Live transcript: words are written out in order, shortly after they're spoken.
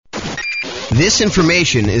This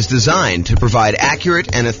information is designed to provide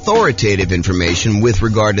accurate and authoritative information with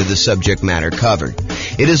regard to the subject matter covered.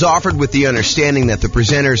 It is offered with the understanding that the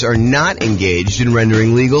presenters are not engaged in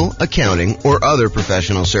rendering legal, accounting, or other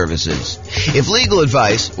professional services. If legal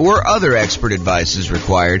advice or other expert advice is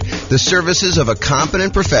required, the services of a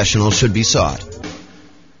competent professional should be sought.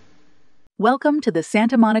 Welcome to the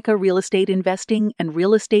Santa Monica Real Estate Investing and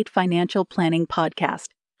Real Estate Financial Planning Podcast.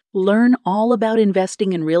 Learn all about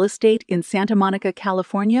investing in real estate in Santa Monica,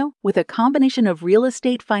 California, with a combination of real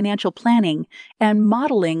estate financial planning and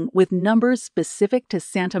modeling with numbers specific to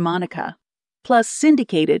Santa Monica, plus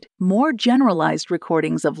syndicated, more generalized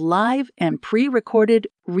recordings of live and pre-recorded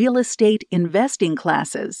real estate investing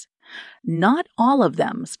classes, not all of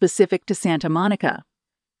them specific to Santa Monica.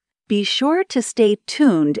 Be sure to stay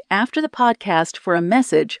tuned after the podcast for a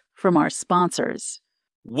message from our sponsors.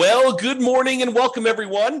 Well, good morning and welcome,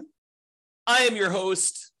 everyone. I am your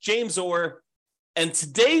host, James Orr, and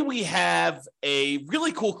today we have a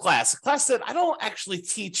really cool class, a class that I don't actually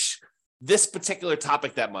teach this particular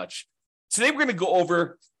topic that much. Today, we're going to go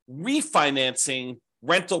over refinancing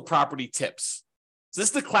rental property tips. So this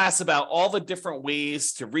is the class about all the different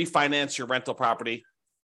ways to refinance your rental property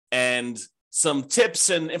and some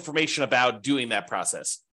tips and information about doing that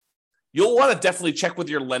process. You'll want to definitely check with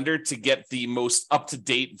your lender to get the most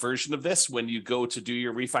up-to-date version of this when you go to do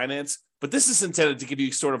your refinance. But this is intended to give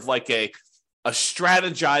you sort of like a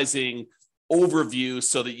strategizing overview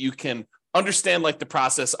so that you can understand like the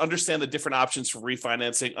process, understand the different options for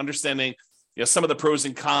refinancing, understanding some of the pros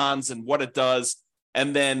and cons and what it does,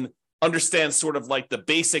 and then understand sort of like the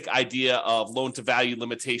basic idea of loan-to-value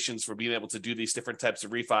limitations for being able to do these different types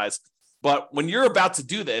of refis. But when you're about to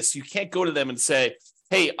do this, you can't go to them and say,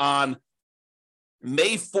 hey, on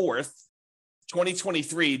May 4th,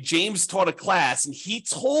 2023, James taught a class and he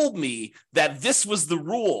told me that this was the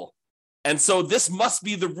rule. And so this must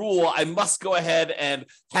be the rule. I must go ahead and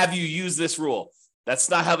have you use this rule. That's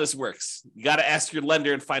not how this works. You got to ask your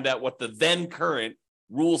lender and find out what the then current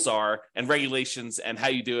rules are and regulations and how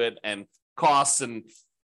you do it and costs and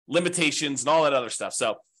limitations and all that other stuff.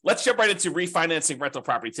 So let's jump right into refinancing rental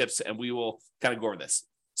property tips and we will kind of go over this.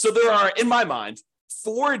 So there are, in my mind,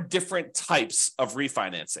 4 different types of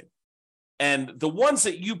refinancing. And the ones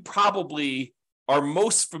that you probably are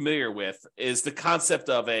most familiar with is the concept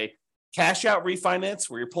of a cash out refinance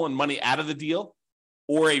where you're pulling money out of the deal,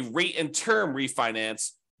 or a rate and term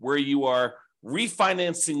refinance where you are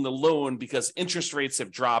refinancing the loan because interest rates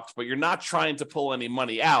have dropped, but you're not trying to pull any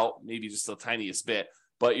money out, maybe just the tiniest bit,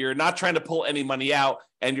 but you're not trying to pull any money out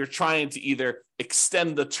and you're trying to either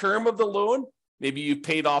extend the term of the loan. Maybe you've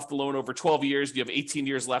paid off the loan over 12 years, you have 18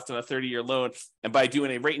 years left on a 30-year loan, and by doing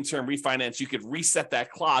a rate and term refinance, you could reset that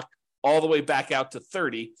clock all the way back out to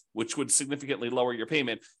 30, which would significantly lower your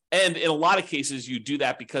payment. And in a lot of cases, you do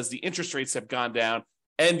that because the interest rates have gone down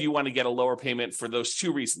and you want to get a lower payment for those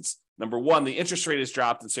 2 reasons. Number 1, the interest rate has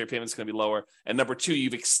dropped, and so your payment's going to be lower. And number 2,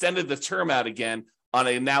 you've extended the term out again on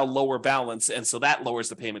a now lower balance, and so that lowers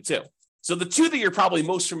the payment too. So the 2 that you're probably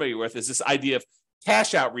most familiar with is this idea of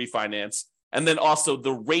cash out refinance, and then also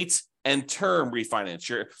the rate and term refinance.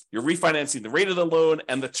 You're refinancing the rate of the loan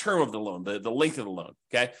and the term of the loan, the length of the loan,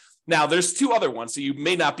 okay? Now, there's 2 other ones that you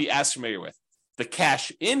may not be as familiar with. The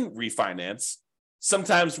cash in refinance.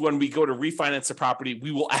 Sometimes when we go to refinance a property,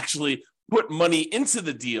 we will actually put money into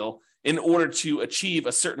the deal in order to achieve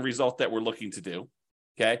a certain result that we're looking to do,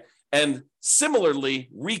 okay? And similarly,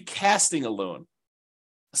 recasting a loan.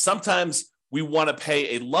 Sometimes we want to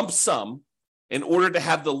pay a lump sum in order to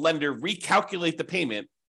have the lender recalculate the payment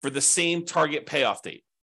for the same target payoff date,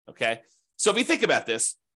 okay? So if you think about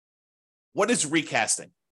this, what is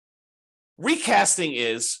recasting? Recasting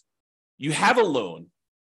is you have a loan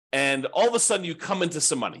and all of a sudden you come into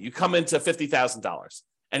some money. You come into $50,000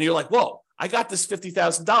 and you're like, whoa, I got this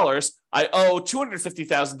 $50,000. I owe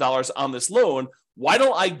 $250,000 on this loan. Why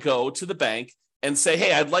don't I go to the bank and say,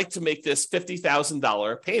 hey, I'd like to make this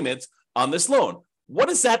 $50,000 payment on this loan? What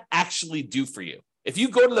does that actually do for you? If you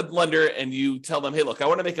go to the lender and you tell them, hey, look, I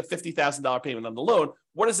want to make a $50,000 payment on the loan,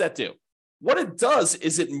 what does that do? What it does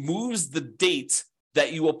is it moves the date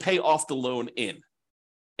that you will pay off the loan in.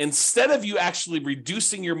 Instead of you actually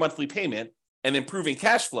reducing your monthly payment and improving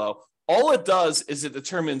cash flow, all it does is it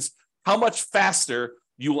determines how much faster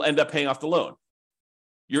you will end up paying off the loan.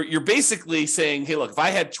 You're basically saying, hey, look, if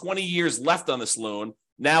I had 20 years left on this loan,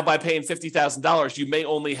 now by paying $50,000, you may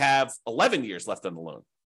only have 11 years left on the loan.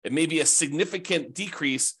 It may be a significant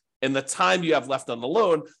decrease in the time you have left on the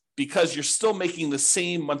loan because you're still making the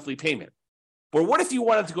same monthly payment. But what if you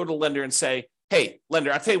wanted to go to the lender and say, hey,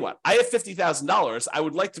 lender, I'll tell you what, I have $50,000. I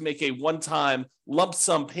would like to make a one-time lump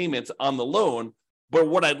sum payment on the loan. But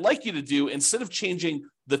what I'd like you to do, instead of changing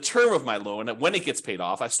the term of my loan and when it gets paid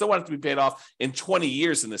off, I still want it to be paid off in 20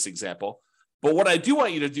 years in this example. But what I do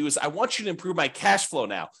want you to do is I want you to improve my cash flow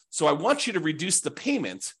now. So I want you to reduce the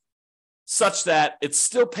payment such that it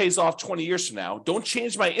still pays off 20 years from now. Don't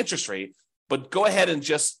change my interest rate, but go ahead and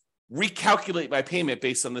just recalculate my payment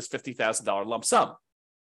based on this $50,000 lump sum.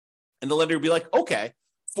 And the lender would be like, okay,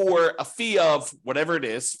 for a fee of whatever it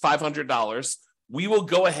is, $500, we will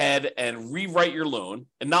go ahead and rewrite your loan.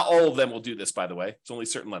 And not all of them will do this, by the way. It's only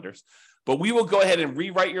certain lenders. But we will go ahead and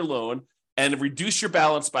rewrite your loan and reduce your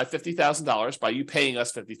balance by $50,000 by you paying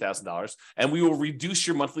us $50,000. And we will reduce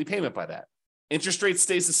your monthly payment by that. Interest rate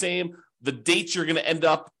stays the same. The date you're going to end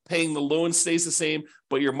up paying the loan stays the same,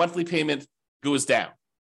 but your monthly payment goes down.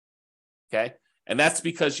 Okay? And that's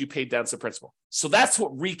because you paid down some principal. So that's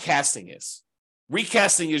what recasting is.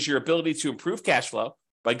 Recasting is your ability to improve cash flow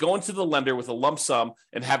by going to the lender with a lump sum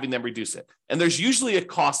and having them reduce it. And there's usually a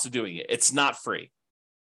cost to doing it. It's not free.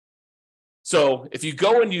 So if you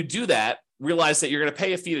go and you do that, realize that you're going to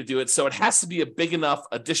pay a fee to do it. So it has to be a big enough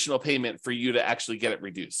additional payment for you to actually get it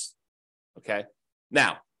reduced. Okay.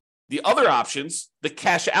 Now, the other options, the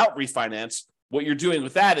cash out refinance, what you're doing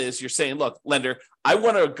with that is you're saying, look, lender, I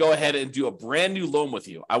want to go ahead and do a brand new loan with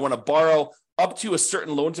you. I want to borrow up to a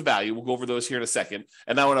certain loan to value. We'll go over those here in a second.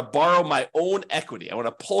 And I want to borrow my own equity. I want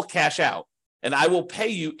to pull cash out and I will pay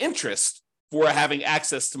you interest for having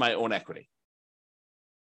access to my own equity.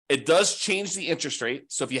 It does change the interest rate.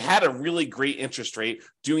 So if you had a really great interest rate,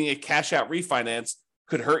 doing a cash out refinance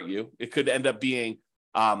could hurt you. It could end up being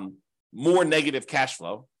more negative cash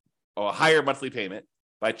flow or a higher monthly payment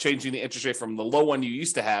by changing the interest rate from the low one you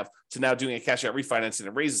used to have to now doing a cash out refinance, and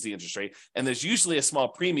it raises the interest rate. And there's usually a small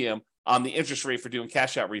premium on the interest rate for doing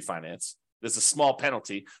cash out refinance. There's a small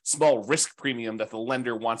penalty, small risk premium that the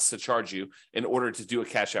lender wants to charge you in order to do a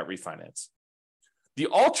cash out refinance. The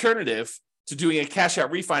alternative to doing a cash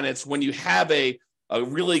out refinance, when you have a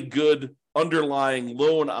really good underlying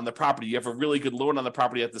loan on the property, you have a really good loan on the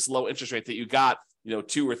property at this low interest rate that you got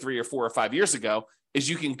 2 or 3 or 4 or 5 years ago, is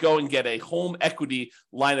you can go and get a home equity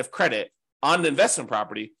line of credit on an investment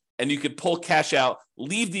property, and you could pull cash out,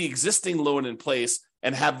 leave the existing loan in place,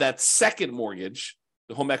 and have that second mortgage,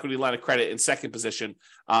 the home equity line of credit, in second position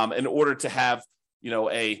in order to have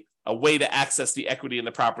a way to access the equity in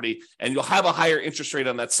the property. And you'll have a higher interest rate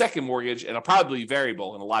on that second mortgage, and it'll probably be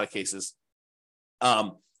variable in a lot of cases.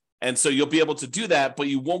 And so you'll be able to do that, but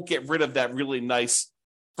you won't get rid of that really nice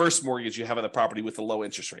first mortgage you have on the property with a low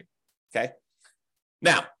interest rate. Okay.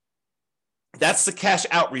 Now, that's the cash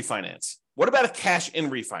out refinance. What about a cash in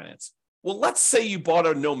refinance? Well, let's say you bought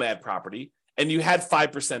a nomad property and you had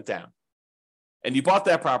 5% down, and you bought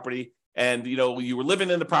that property, and you were living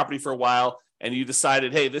in the property for a while, and you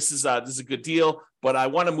decided, hey, this is a good deal, but I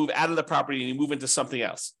want to move out of the property, and you move into something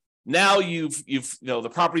else. Now you've the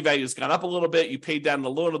property value has gone up a little bit. You paid down the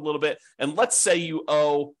loan a little bit, and let's say you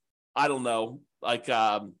owe, I don't know, like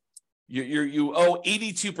you owe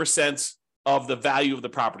 82% of the value of the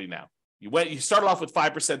property now. You started off with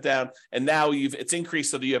 5% down, and now it's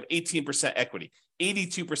increased so that you have 18% equity,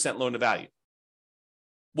 82% loan to value.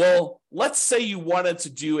 Well, let's say you wanted to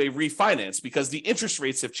do a refinance because the interest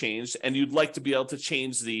rates have changed, and you'd like to be able to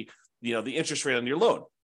change the interest rate on your loan.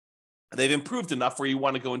 They've improved enough where you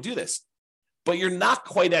want to go and do this, but you're not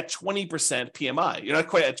quite at 20% PMI. You're not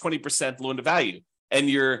quite at 20% loan to value, and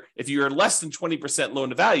if you're less than 20% loan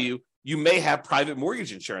to value, you may have private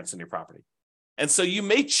mortgage insurance on your property. And so you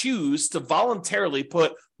may choose to voluntarily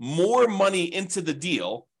put more money into the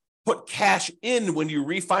deal, put cash in when you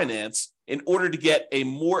refinance in order to get a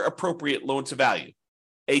more appropriate loan to value,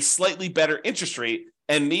 a slightly better interest rate,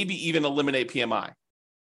 and maybe even eliminate PMI.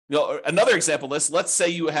 Another example of this, let's say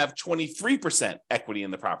you have 23% equity in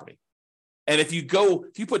the property. And if you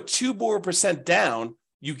put 2% more down,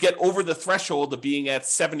 you get over the threshold of being at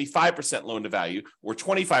 75% loan to value or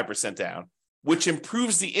 25% down, which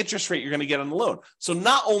improves the interest rate you're going to get on the loan. So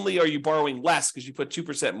not only are you borrowing less because you put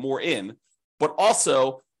 2% more in, but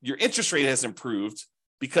also your interest rate has improved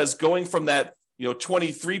because going from that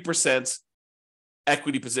 23%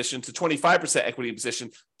 equity position to 25% equity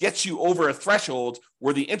position gets you over a threshold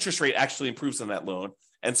where the interest rate actually improves on that loan.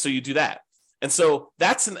 And so you do that. And so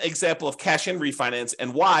that's an example of cash in refinance,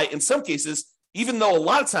 and why in some cases, even though a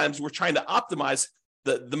lot of times we're trying to optimize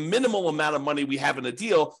the minimal amount of money we have in a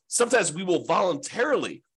deal, sometimes we will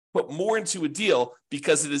voluntarily put more into a deal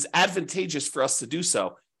because it is advantageous for us to do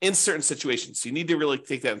so in certain situations. So you need to really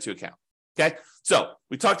take that into account. Okay. So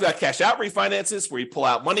we talked about cash out refinances where you pull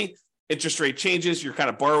out money. interest rate changes, you're kind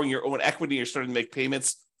of borrowing your own equity, you're starting to make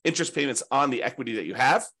interest payments on the equity that you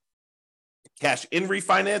have. Cash in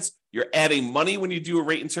refinance, you're adding money when you do a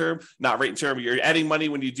rate and term, not rate and term, you're adding money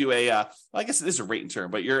when you do I guess it is a rate and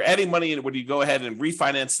term, but you're adding money when you go ahead and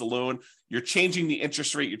refinance the loan. You're changing the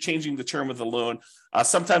interest rate, you're changing the term of the loan.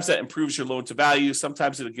 Sometimes that improves your loan to value.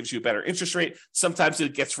 Sometimes it gives you a better interest rate. Sometimes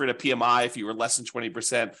it gets rid of PMI if you were less than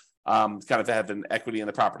 20%, kind of have an equity in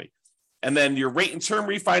the property. And then your rate and term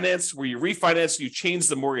refinance, where you refinance, you change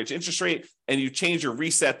the mortgage interest rate and you change or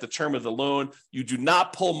reset the term of the loan. You do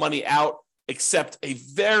not pull money out except a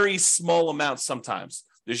very small amount sometimes.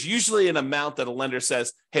 There's usually an amount that a lender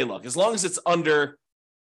says, hey, look, as long as it's under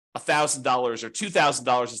 $1,000 or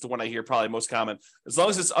 $2,000 is the one I hear probably most common. As long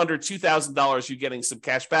as it's under $2,000, you're getting some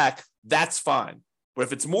cash back, that's fine. But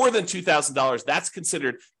if it's more than $2,000, that's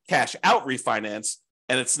considered cash out refinance,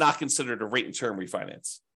 and it's not considered a rate and term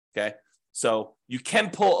refinance, okay? So you can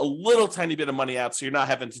pull a little tiny bit of money out, so you're not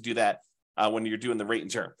having to do that when you're doing the rate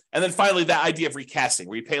and term. And then finally, that idea of recasting,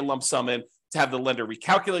 where you pay a lump sum in to have the lender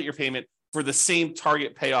recalculate your payment for the same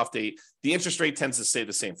target payoff date. The interest rate tends to stay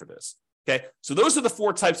the same for this. Okay, so those are the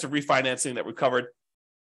 4 types of refinancing that we covered.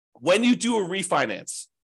 When you do a refinance,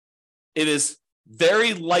 it is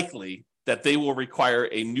very likely that they will require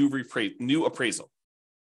a new appraisal.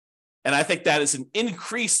 And I think that is an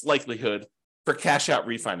increased likelihood for cash out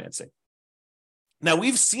refinancing. Now,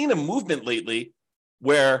 we've seen a movement lately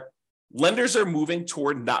where lenders are moving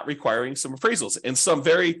toward not requiring some appraisals in some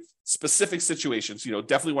very specific situations.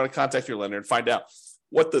 Definitely want to contact your lender and find out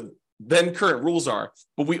what the then current rules are.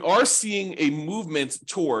 But we are seeing a movement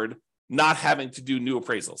toward not having to do new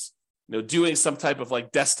appraisals, doing some type of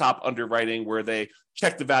like desktop underwriting where they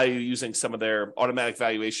check the value using some of their automatic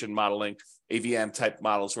valuation modeling, AVM type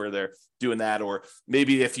models where they're doing that. Or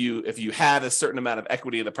maybe if you had a certain amount of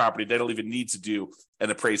equity in the property, they don't even need to do an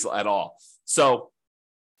appraisal at all. So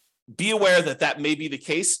be aware that may be the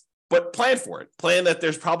case, but plan for it. Plan that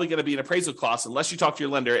there's probably going to be an appraisal cost unless you talk to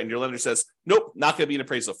your lender and your lender says, nope, not going to be an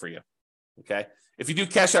appraisal for you. Okay. If you do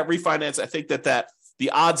cash out refinance, I think that the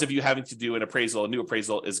odds of you having to do a new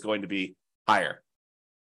appraisal is going to be higher.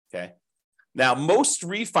 Okay. Now, most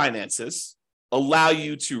refinances allow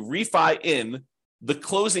you to refi in the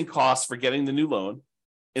closing costs for getting the new loan.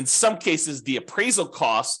 In some cases, the appraisal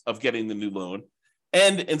costs of getting the new loan.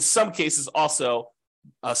 And in some cases also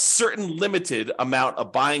a certain limited amount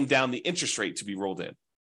of buying down the interest rate to be rolled in.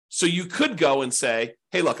 So you could go and say,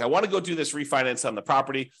 hey, look, I want to go do this refinance on the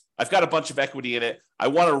property. I've got a bunch of equity in it. I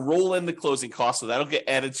want to roll in the closing costs, so that'll get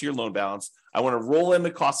added to your loan balance. I want to roll in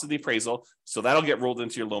the cost of the appraisal, so that'll get rolled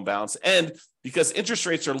into your loan balance. And because interest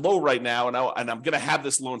rates are low right now, and I'm going to have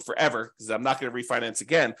this loan forever because I'm not going to refinance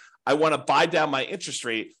again, I want to buy down my interest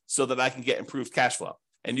rate so that I can get improved cash flow.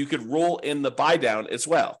 And you could roll in the buy down as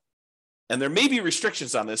well. And there may be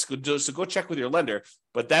restrictions on this, so go check with your lender.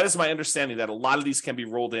 But that is my understanding that a lot of these can be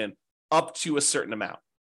rolled in up to a certain amount.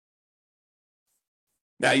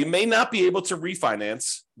 Now, you may not be able to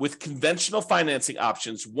refinance with conventional financing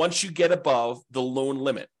options once you get above the loan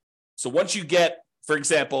limit. So once you get, for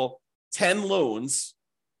example, 10 loans,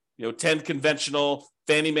 10 conventional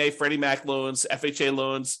Fannie Mae, Freddie Mac loans, FHA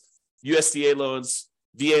loans, USDA loans,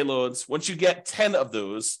 VA loans, once you get 10 of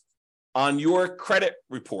those on your credit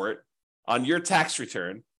report, on your tax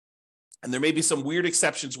return, and there may be some weird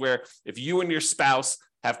exceptions where if you and your spouse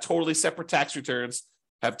have totally separate tax returns,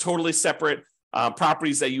 have totally separate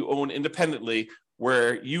properties that you own independently,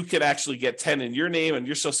 where you could actually get 10 in your name and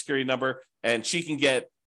your social security number, and she can get,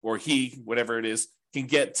 or he, whatever it is, can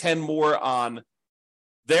get 10 more on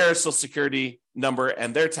their social security number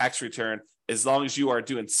and their tax return, as long as you are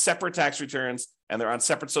doing separate tax returns and they're on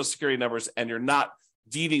separate social security numbers and you're not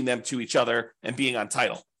deeding them to each other and being on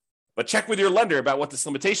title. But check with your lender about what this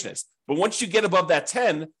limitation is. But once you get above that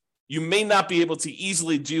 10, you may not be able to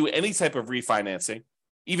easily do any type of refinancing,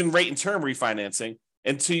 even rate and term refinancing,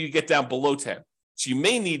 until you get down below 10. So you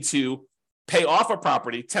may need to pay off a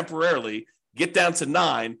property temporarily, get down to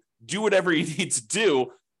 9, do whatever you need to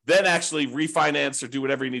do, then actually refinance or do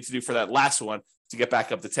whatever you need to do for that last one to get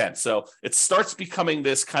back up to 10. So it starts becoming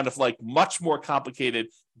this kind of like much more complicated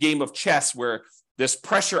game of chess where there's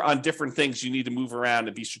pressure on different things. You need to move around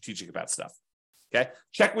and be strategic about stuff. Okay.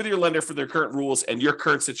 Check with your lender for their current rules and your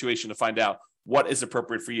current situation to find out what is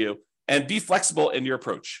appropriate for you, and be flexible in your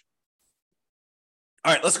approach.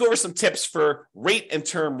 All right, let's go over some tips for rate and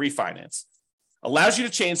term refinance. Allows you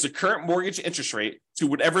to change the current mortgage interest rate to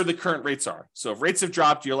whatever the current rates are. So if rates have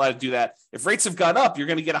dropped, you're allowed to do that. If rates have gone up, you're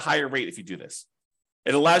going to get a higher rate if you do this.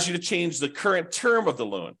 It allows you to change the current term of the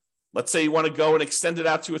loan. Let's say you want to go and extend it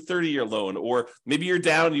out to a 30-year loan, or maybe you're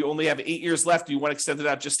down, you only have 8 years left, you want to extend it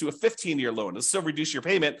out just to a 15-year loan. It'll still reduce your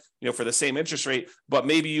payment, for the same interest rate, but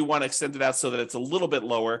maybe you want to extend it out so that it's a little bit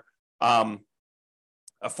lower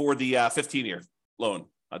for the 15-year loan,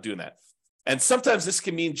 doing that. And sometimes this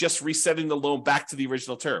can mean just resetting the loan back to the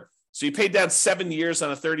original term. So you paid down 7 years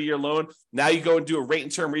on a 30-year loan. Now you go and do a rate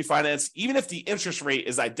and term refinance. Even if the interest rate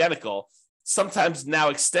is identical, sometimes now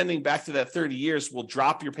extending back to that 30 years will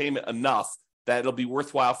drop your payment enough that it'll be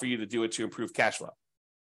worthwhile for you to do it to improve cash flow.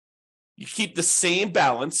 You keep the same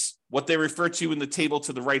balance, what they refer to in the table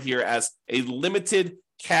to the right here as a limited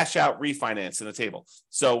cash out refinance in the table.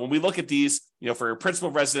 So when we look at these, for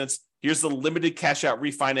principal residence, here's the limited cash out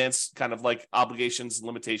refinance, kind of like obligations and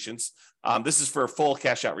limitations. This is for a full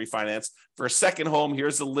cash out refinance. For a second home,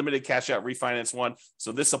 here's the limited cash out refinance one.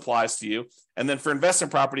 So this applies to you. And then for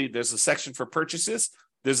investment property, there's a section for purchases.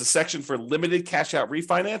 There's a section for limited cash out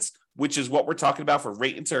refinance, which is what we're talking about for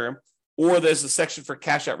rate and term. Or there's a section for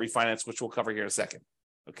cash out refinance, which we'll cover here in a second.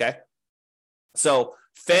 Okay. So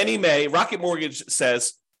Fannie Mae, Rocket Mortgage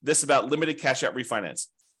says this about limited cash out refinance.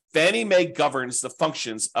 Fannie Mae governs the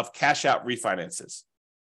functions of cash out refinances.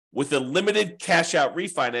 With a limited cash out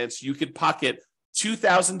refinance, you could pocket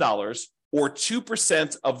 $2,000 or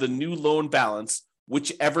 2% of the new loan balance,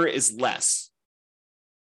 whichever is less.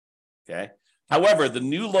 Okay. However, the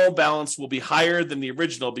new loan balance will be higher than the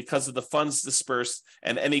original because of the funds dispersed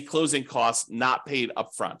and any closing costs not paid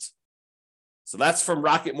upfront. So that's from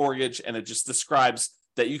Rocket Mortgage, and it just describes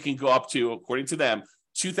that you can go up to, according to them,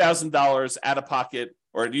 $2,000 out of pocket,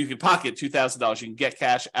 or you can pocket $2,000. You can get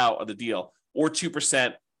cash out of the deal, or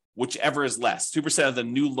 2%, whichever is less, 2% of the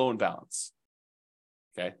new loan balance.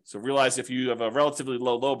 Okay, so realize if you have a relatively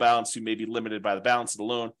low balance, you may be limited by the balance of the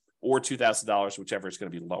loan, or $2,000, whichever is going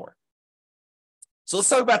to be lower. So let's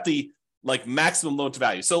talk about the maximum loan to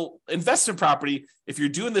value. So investment property, if you're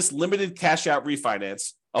doing this limited cash out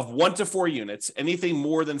refinance of 1 to 4 units, anything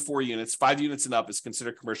more than 4 units, 5 units and up is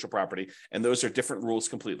considered commercial property. And those are different rules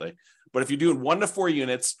completely. But if you're doing 1 to 4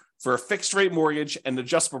 units for a fixed rate mortgage and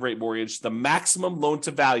adjustable rate mortgage, the maximum loan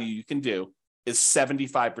to value you can do is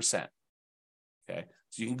 75%. Okay.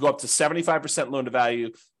 So you can go up to 75% loan to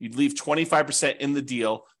value. You'd leave 25% in the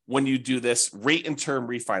deal when you do this rate and term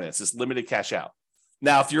refinance, this limited cash out.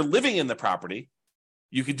 Now, if you're living in the property,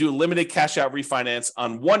 you could do a limited cash out refinance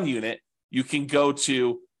on 1 unit. You can go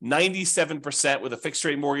to 97% with a fixed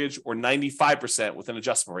rate mortgage or 95% with an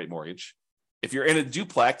adjustable rate mortgage. If you're in a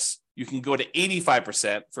duplex, you can go to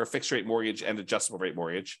 85% for a fixed rate mortgage and adjustable rate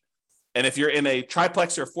mortgage. And if you're in a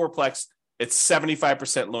triplex or a fourplex, it's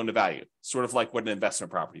 75% loan to value, sort of like what an investment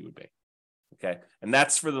property would be. Okay. And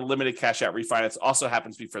that's for the limited cash out refinance. Also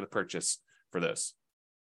happens to be for the purchase for those.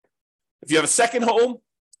 If you have a second home,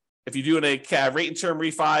 if you're doing a rate and term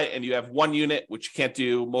refi and you have 1 unit, which you can't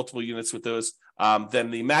do multiple units with those,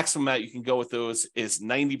 then the maximum amount you can go with those is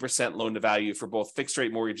 90% loan to value for both fixed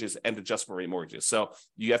rate mortgages and adjustable rate mortgages. So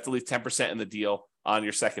you have to leave 10% in the deal on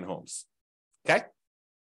your second homes. Okay.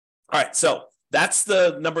 All right. So that's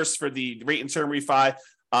the numbers for the rate and term refi.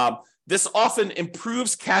 This often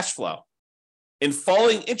improves cash flow in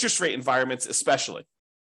falling interest rate environments, especially.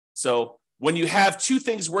 So when you have 2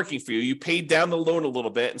 things working for you, you paid down the loan a little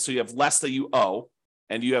bit, and so you have less that you owe,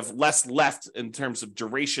 and you have less left in terms of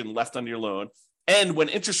duration left on your loan. And when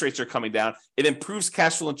interest rates are coming down, it improves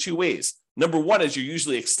cash flow in 2 ways. Number one is you're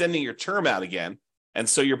usually extending your term out again, and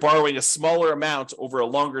so you're borrowing a smaller amount over a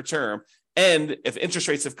longer term. And if interest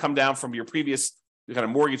rates have come down from your previous kind of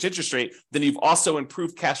mortgage interest rate, then you've also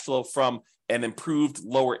improved cash flow from an improved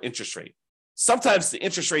lower interest rate. Sometimes the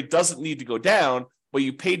interest rate doesn't need to go down, but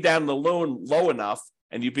you paid down the loan low enough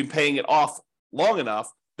and you've been paying it off long enough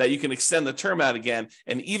that you can extend the term out again.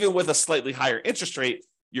 And even with a slightly higher interest rate,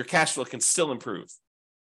 your cash flow can still improve.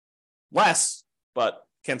 Less, but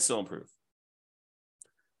can still improve.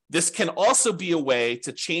 This can also be a way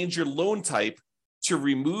to change your loan type to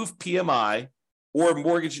remove PMI or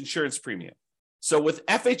mortgage insurance premium. So with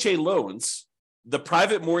FHA loans, the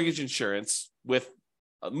private mortgage insurance with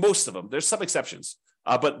most of them, there's some exceptions,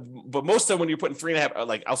 but most of them, when you're putting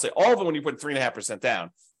 3.5%, I'll say all of them, when you're putting 3.5%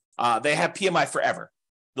 down, they have PMI forever.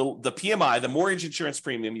 The PMI, the mortgage insurance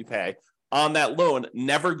premium you pay on that loan,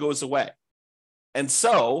 never goes away. And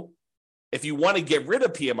so if you want to get rid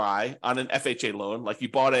of PMI on an FHA loan, like you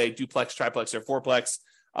bought a duplex, triplex, or fourplex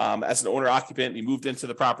as an owner occupant, you moved into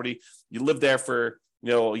the property, you lived there for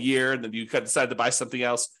a year, and then you decided to buy something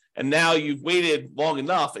else. And now you've waited long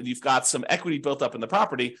enough and you've got some equity built up in the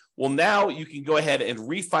property. Well, now you can go ahead and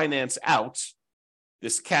refinance out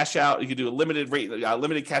this cash out. You can do a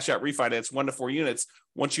limited cash out refinance, 1 to 4 units,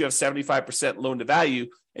 once you have 75% loan to value,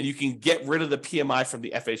 and you can get rid of the PMI from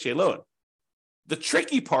the FHA loan. The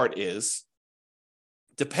tricky part is,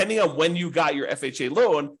 depending on when you got your FHA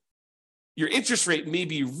loan, your interest rate may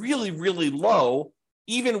be really, really low,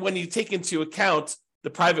 even when you take into account the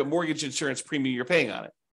private mortgage insurance premium you're paying on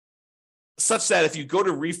it. Such that if you go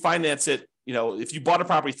to refinance it, if you bought a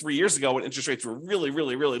property 3 years ago when interest rates were really,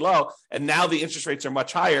 really, really low, and now the interest rates are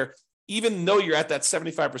much higher, even though you're at that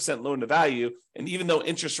 75% loan to value, and even though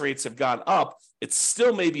interest rates have gone up, it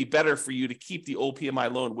still may be better for you to keep the old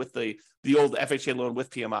PMI loan with the old FHA loan with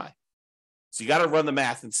PMI. So you got to run the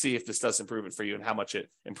math and see if this does improve it for you and how much it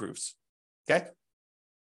improves. Okay?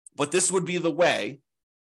 But this would be the way,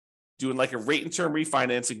 doing like a rate and term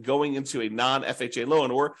refinance and going into a non-FHA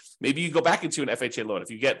loan, or maybe you go back into an FHA loan. If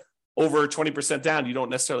you get over 20% down, you don't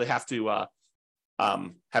necessarily have to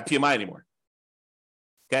have PMI anymore.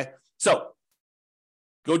 Okay, so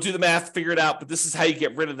go do the math, figure it out. But this is how you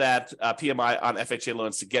get rid of that PMI on FHA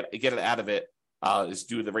loans to get it out of it, is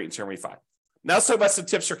do the rate and term refi. Now let's talk about some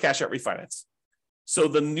tips for cash out refinance. So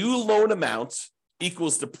the new loan amount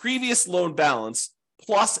equals the previous loan balance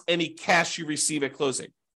plus any cash you receive at closing.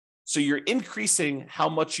 So you're increasing how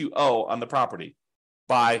much you owe on the property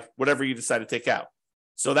by whatever you decide to take out.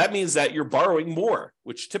 So that means that you're borrowing more,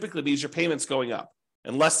 which typically means your payment's going up,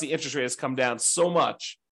 unless the interest rate has come down so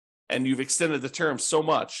much and you've extended the term so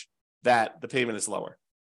much that the payment is lower.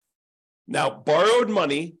 Now, borrowed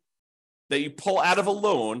money that you pull out of a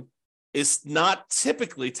loan is not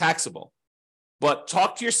typically taxable, but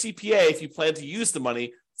talk to your CPA if you plan to use the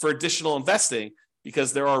money for additional investing,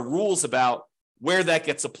 because there are rules about where that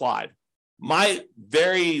gets applied. My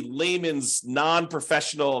very layman's,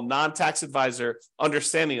 non-professional, non-tax advisor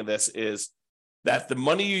understanding of this is that the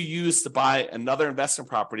money you use to buy another investment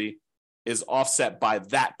property is offset by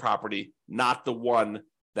that property, not the one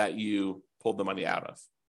that you pulled the money out of.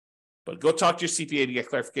 But go talk to your CPA to get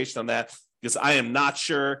clarification on that, because I am not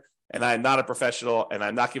sure, and I am not a professional, and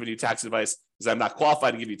I'm not giving you tax advice because I'm not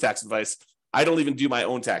qualified to give you tax advice. I don't even do my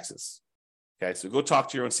own taxes. Okay, so go talk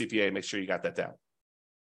to your own CPA and make sure you got that down.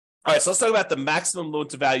 All right, so let's talk about the maximum loan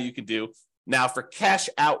to value you can do now for cash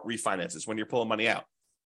out refinances when you're pulling money out.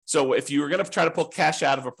 So if you were going to try to pull cash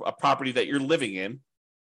out of a property that you're living in,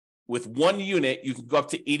 with 1 unit, you can go up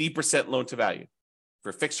to 80% loan to value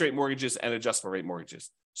for fixed rate mortgages and adjustable rate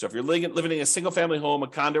mortgages. So if you're living in a single family home, a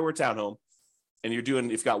condo or townhome, and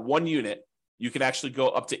you've got 1 unit, you can actually go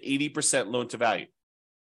up to 80% loan to value.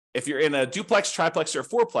 If you're in a duplex, triplex, or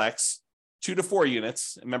fourplex, 2 to 4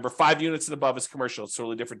 units, remember 5 units and above is commercial, it's a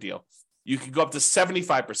totally different deal. You can go up to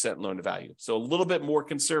 75% loan to value. So a little bit more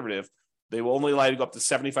conservative. They will only allow you to go up to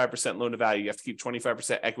 75% loan to value. You have to keep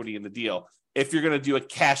 25% equity in the deal if you're going to do a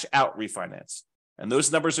cash out refinance. And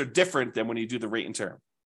those numbers are different than when you do the rate and term.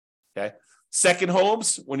 Okay. Second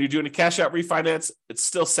homes, when you're doing a cash out refinance, it's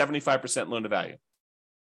still 75% loan to value.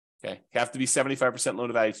 Okay. You have to be 75% loan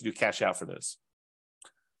to value to do cash out for those.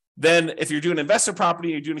 Then if you're doing investment property,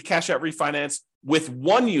 you're doing a cash out refinance with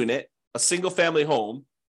 1 unit, a single family home,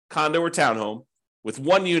 condo or townhome, with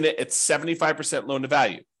 1 unit, it's 75% loan to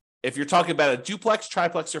value. If you're talking about a duplex,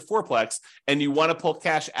 triplex, or fourplex, and you want to pull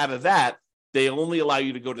cash out of that, they only allow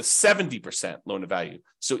you to go to 70% loan to value.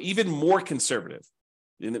 So even more conservative.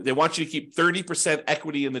 They want you to keep 30%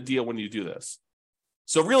 equity in the deal when you do this.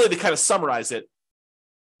 So really, to kind of summarize it,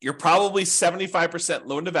 you're probably 75%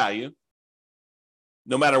 loan to value,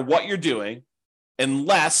 no matter what you're doing,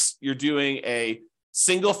 unless you're doing a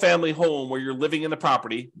single family home where you're living in the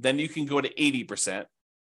property, then you can go to 80%.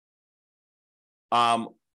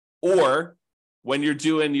 Or when you're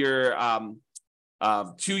doing your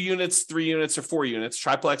 2 units, 3 units, or 4 units,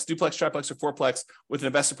 triplex, duplex, triplex, or fourplex with an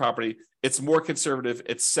investment property, it's more conservative.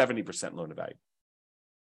 It's 70% loan to value.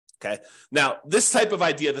 Okay. Now, this type of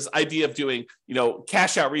idea, this idea of doing,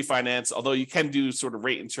 cash out refinance, although you can do sort of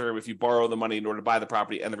rate and term if you borrow the money in order to buy the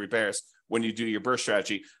property and the repairs when you do your burst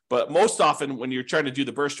strategy. But most often when you're trying to do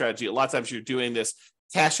the burst strategy, a lot of times you're doing this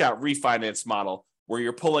cash out refinance model where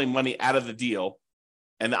you're pulling money out of the deal.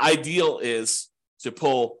 And the ideal is to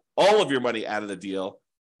pull all of your money out of the deal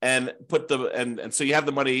and and so you have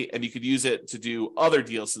the money and you could use it to do other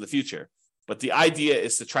deals in the future. But the idea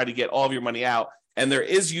is to try to get all of your money out. And there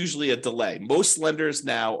is usually a delay. Most lenders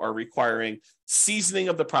now are requiring seasoning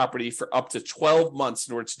of the property for up to 12 months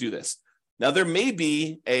in order to do this. Now, there may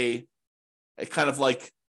be a kind of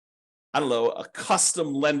like, a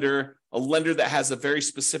custom lender, a lender that has a very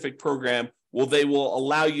specific program. Well, they will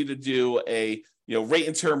allow you to do a rate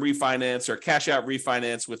and term refinance or cash out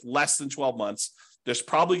refinance with less than 12 months. there's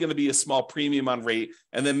probably going to be a small premium on rate.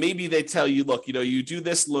 And then maybe they tell you, look, you do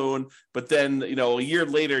this loan, but then, a year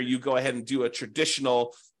later, you go ahead and do a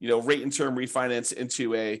traditional, rate and term refinance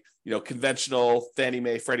into a, conventional Fannie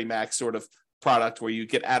Mae, Freddie Mac sort of product where you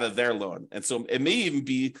get out of their loan. And so it may even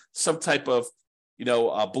be some type of,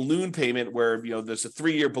 a balloon payment where, there's a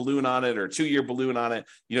 3-year balloon on it or a 2-year balloon on it.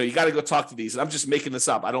 You got to go talk to these. And I'm just making this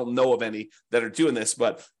up. I don't know of any that are doing this,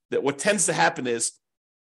 but what tends to happen is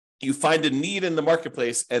you find a need in the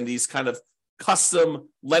marketplace and these kind of custom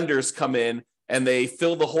lenders come in and they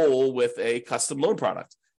fill the hole with a custom loan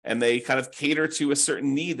product. And they kind of cater to a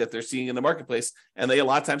certain need that they're seeing in the marketplace. And they a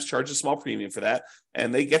lot of times charge a small premium for that.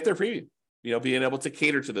 And they get their premium. Being able to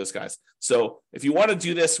cater to those guys. So if you want to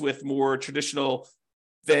do this with more traditional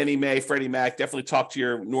Fannie Mae, Freddie Mac, definitely talk to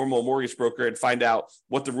your normal mortgage broker and find out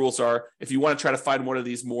what the rules are. If you want to try to find one of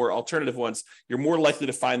these more alternative ones, you're more likely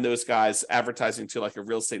to find those guys advertising to like a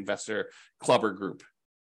real estate investor club or group.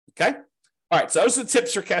 Okay. All right. So those are the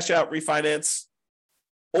tips for cash out refinance.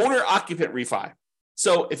 Owner occupant refi.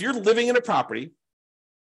 So if you're living in a property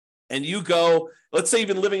and you go, let's say you've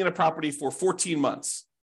been living in a property for 14 months.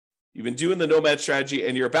 You've been doing the nomad strategy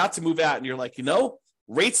and you're about to move out and you're like,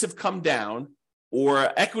 rates have come down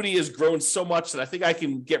or equity has grown so much that I think I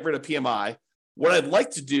can get rid of PMI. What I'd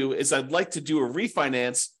like to do is I'd like to do a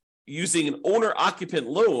refinance using an owner occupant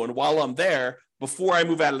loan while I'm there before I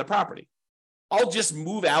move out of the property. I'll just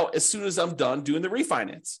move out as soon as I'm done doing the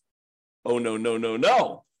refinance. Oh,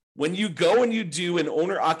 no. When you go and you do an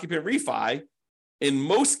owner occupant refi, in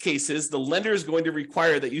most cases, the lender is going to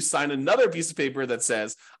require that you sign another piece of paper that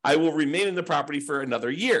says, I will remain in the property for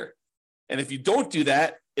another year. And if you don't do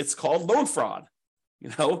that, it's called loan fraud.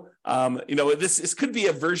 This could be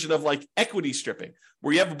a version of like equity stripping,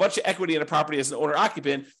 where you have a bunch of equity in a property as an owner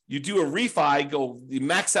occupant. You do a refi, you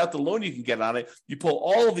max out the loan you can get on it. You pull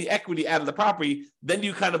all of the equity out of the property. Then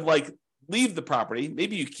you kind of like leave the property.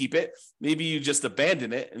 Maybe you keep it. Maybe you just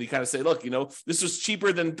abandon it. And you kind of say, look, this was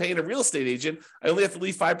cheaper than paying a real estate agent. I only have to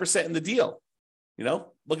leave 5% in the deal.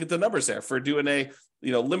 Look at the numbers there for doing a,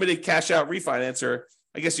 limited cash out refinance, or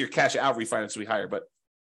I guess your cash out refinance will be higher, but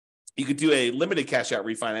you could do a limited cash out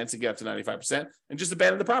refinance and get up to 95% and just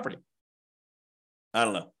abandon the property. I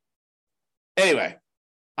don't know. Anyway,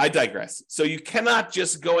 I digress. So you cannot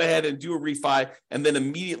just go ahead and do a refi and then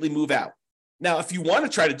immediately move out. Now, if you want to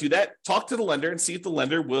try to do that, talk to the lender and see if the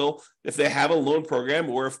lender will, if they have a loan program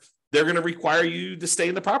or if they're going to require you to stay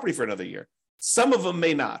in the property for another year. Some of them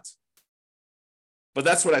may not. But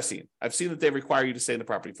that's what I've seen. I've seen that they require you to stay in the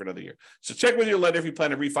property for another year. So check with your lender if you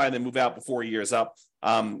plan to refi and then move out before a year is up.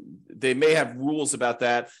 They may have rules about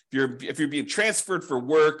that. If you're being transferred for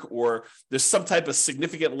work or there's some type of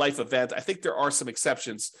significant life event, I think there are some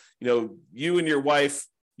exceptions. You and your wife,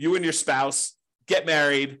 you and your spouse get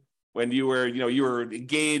married. When you were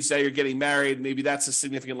engaged, now you're getting married. Maybe that's a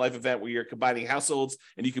significant life event where you're combining households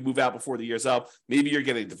and you can move out before the year's up. Maybe you're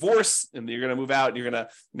getting divorced and you're going to move out and you're going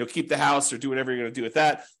to, keep the house or do whatever you're going to do with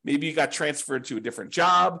that. Maybe you got transferred to a different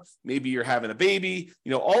job. Maybe you're having a baby.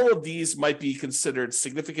 All of these might be considered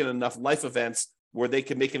significant enough life events where they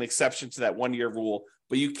can make an exception to that 1-year rule.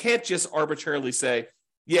 But you can't just arbitrarily say,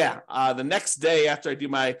 the next day after I do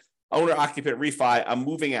my owner occupant refi, I'm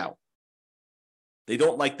moving out. They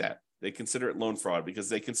don't like that. They consider it loan fraud because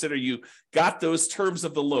they consider you got those terms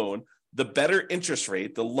of the loan, the better interest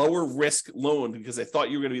rate, the lower risk loan because they thought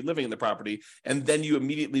you were going to be living in the property, and then you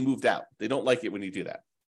immediately moved out. They don't like it when you do that.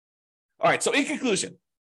 All right, so in conclusion,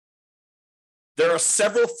 there are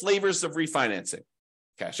several flavors of refinancing.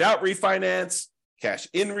 Cash out refinance, cash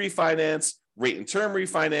in refinance, rate and term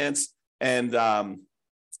refinance, and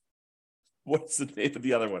what's the name of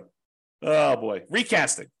the other one? Oh boy,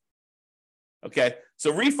 recasting. Okay,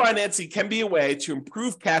 so refinancing can be a way to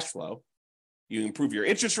improve cash flow. You improve your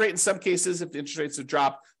interest rate in some cases. If the interest rates have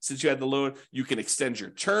dropped since you had the loan, you can extend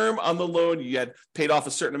your term on the loan. You had paid off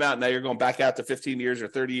a certain amount. Now you're going back out to 15 years or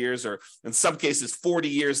 30 years, or in some cases, 40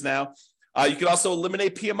 years now. You can also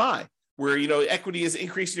eliminate PMI, where, equity is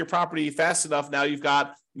increasing your property fast enough. Now you've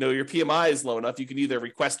got, your PMI is low enough. You can either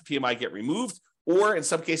request PMI get removed, or in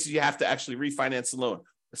some cases, you have to actually refinance the loan,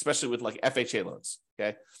 especially with like FHA loans.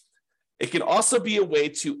 Okay. It can also be a way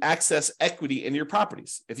to access equity in your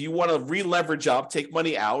properties. If you want to re-leverage up, take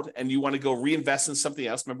money out, and you want to go reinvest in something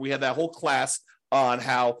else. Remember, we had that whole class on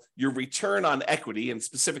how your return on equity, and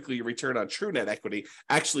specifically your return on true net equity,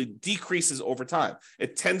 actually decreases over time.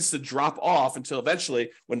 It tends to drop off until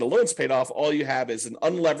eventually, when the loan's paid off, all you have is an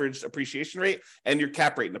unleveraged appreciation rate and your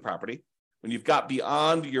cap rate in the property. When you've got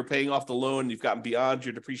beyond, you're paying off the loan, you've gotten beyond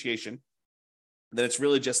your depreciation, then it's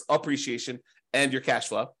really just appreciation and your cash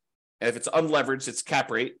flow. And if it's unleveraged, it's cap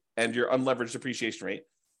rate and your unleveraged depreciation rate.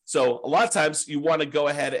 So a lot of times you want to go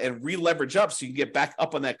ahead and re-leverage up so you can get back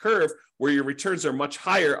up on that curve where your returns are much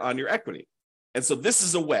higher on your equity. And so this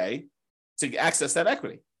is a way to access that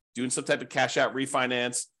equity, doing some type of cash out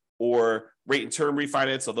refinance or rate and term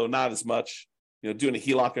refinance, although not as much. Doing a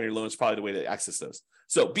HELOC on your loan is probably the way to access those.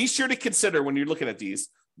 So be sure to consider when you're looking at these,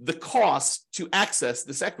 the cost to access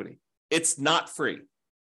this equity. It's not free.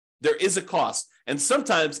 There is a cost. And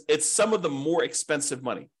sometimes it's some of the more expensive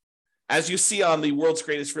money. As you see on the World's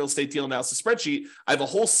Greatest Real Estate Deal Analysis spreadsheet, I have a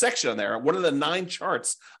whole section on there. One of the 9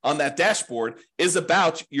 charts on that dashboard is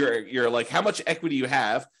about your like how much equity you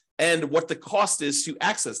have and what the cost is to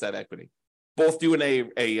access that equity. Both doing a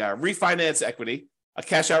refinance equity, a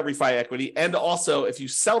cash out refi equity, and also if you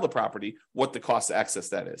sell the property, what the cost to access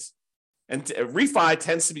that is. And refi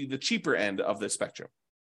tends to be the cheaper end of the spectrum.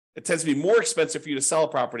 It tends to be more expensive for you to sell a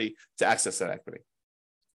property to access that equity.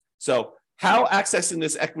 So how accessing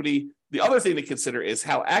this equity, the other thing to consider is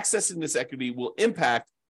how accessing this equity will impact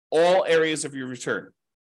all areas of your return.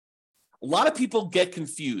 A lot of people get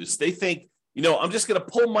confused. They think, I'm just going to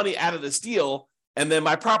pull money out of this deal and then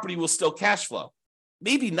my property will still cash flow.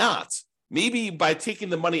 Maybe not. Maybe by taking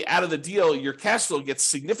the money out of the deal, your cash flow gets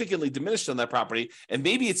significantly diminished on that property, and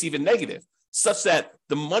maybe it's even negative, such that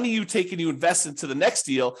the money you take and you invest into the next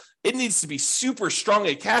deal, it needs to be super strong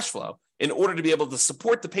at cash flow in order to be able to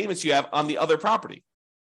support the payments you have on the other property.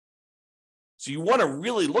 So you want to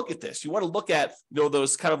really look at this. You want to look at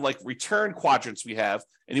those kind of like return quadrants we have,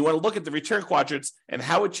 and you want to look at the return quadrants and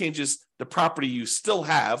how it changes the property you still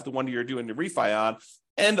have, the one you're doing the refi on,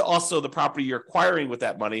 and also the property you're acquiring with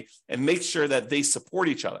that money, and make sure that they support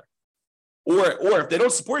each other. Or if they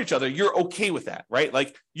don't support each other, you're okay with that, right?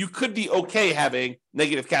 Like you could be okay having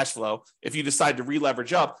negative cash flow if you decide to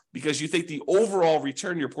re-leverage up because you think the overall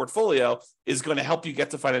return in your portfolio is going to help you get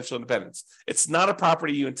to financial independence. It's not a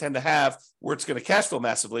property you intend to have where it's going to cash flow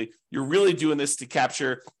massively. You're really doing this to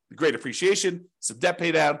capture the great appreciation, some debt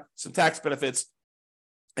pay down, some tax benefits,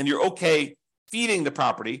 and you're okay feeding the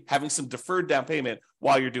property, having some deferred down payment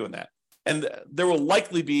while you're doing that. And there will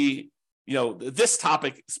likely be, this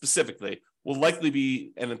topic specifically will likely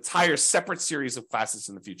be an entire separate series of classes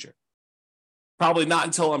in the future. Probably not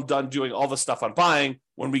until I'm done doing all the stuff on buying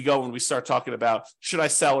when we start talking about should I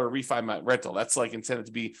sell or refi my rental. That's like intended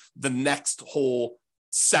to be the next whole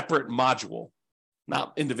separate module,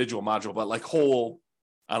 not individual module, but like whole,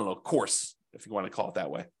 course, if you want to call it that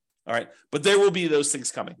way. All right. But there will be those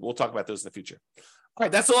things coming. We'll talk about those in the future. All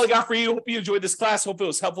right. That's all I got for you. Hope you enjoyed this class. Hope it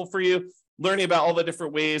was helpful for you, learning about all the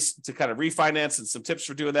different ways to kind of refinance and some tips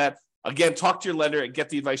for doing that. Again, talk to your lender and get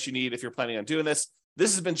the advice you need if you're planning on doing this.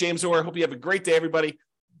 This has been James Orr. Hope you have a great day, everybody.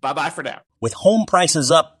 Bye-bye for now. With home prices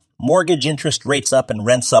up, mortgage interest rates up, and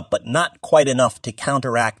rents up, but not quite enough to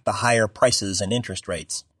counteract the higher prices and interest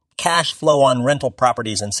rates, cash flow on rental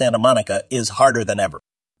properties in Santa Monica is harder than ever.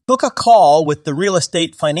 Book a call with the Real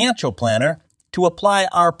Estate Financial Planner to apply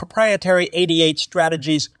our proprietary 88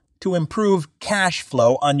 strategies to improve cash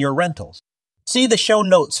flow on your rentals. See the show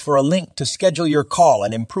notes for a link to schedule your call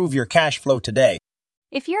and improve your cash flow today.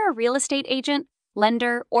 If you're a real estate agent,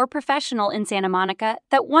 lender, or professional in Santa Monica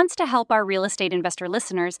that wants to help our real estate investor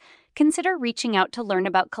listeners, consider reaching out to learn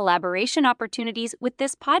about collaboration opportunities with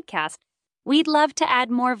this podcast. We'd love to add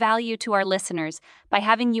more value to our listeners by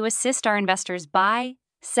having you assist our investors buy,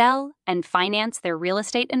 sell, and finance their real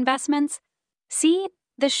estate investments. See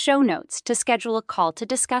the show notes to schedule a call to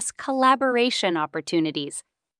discuss collaboration opportunities.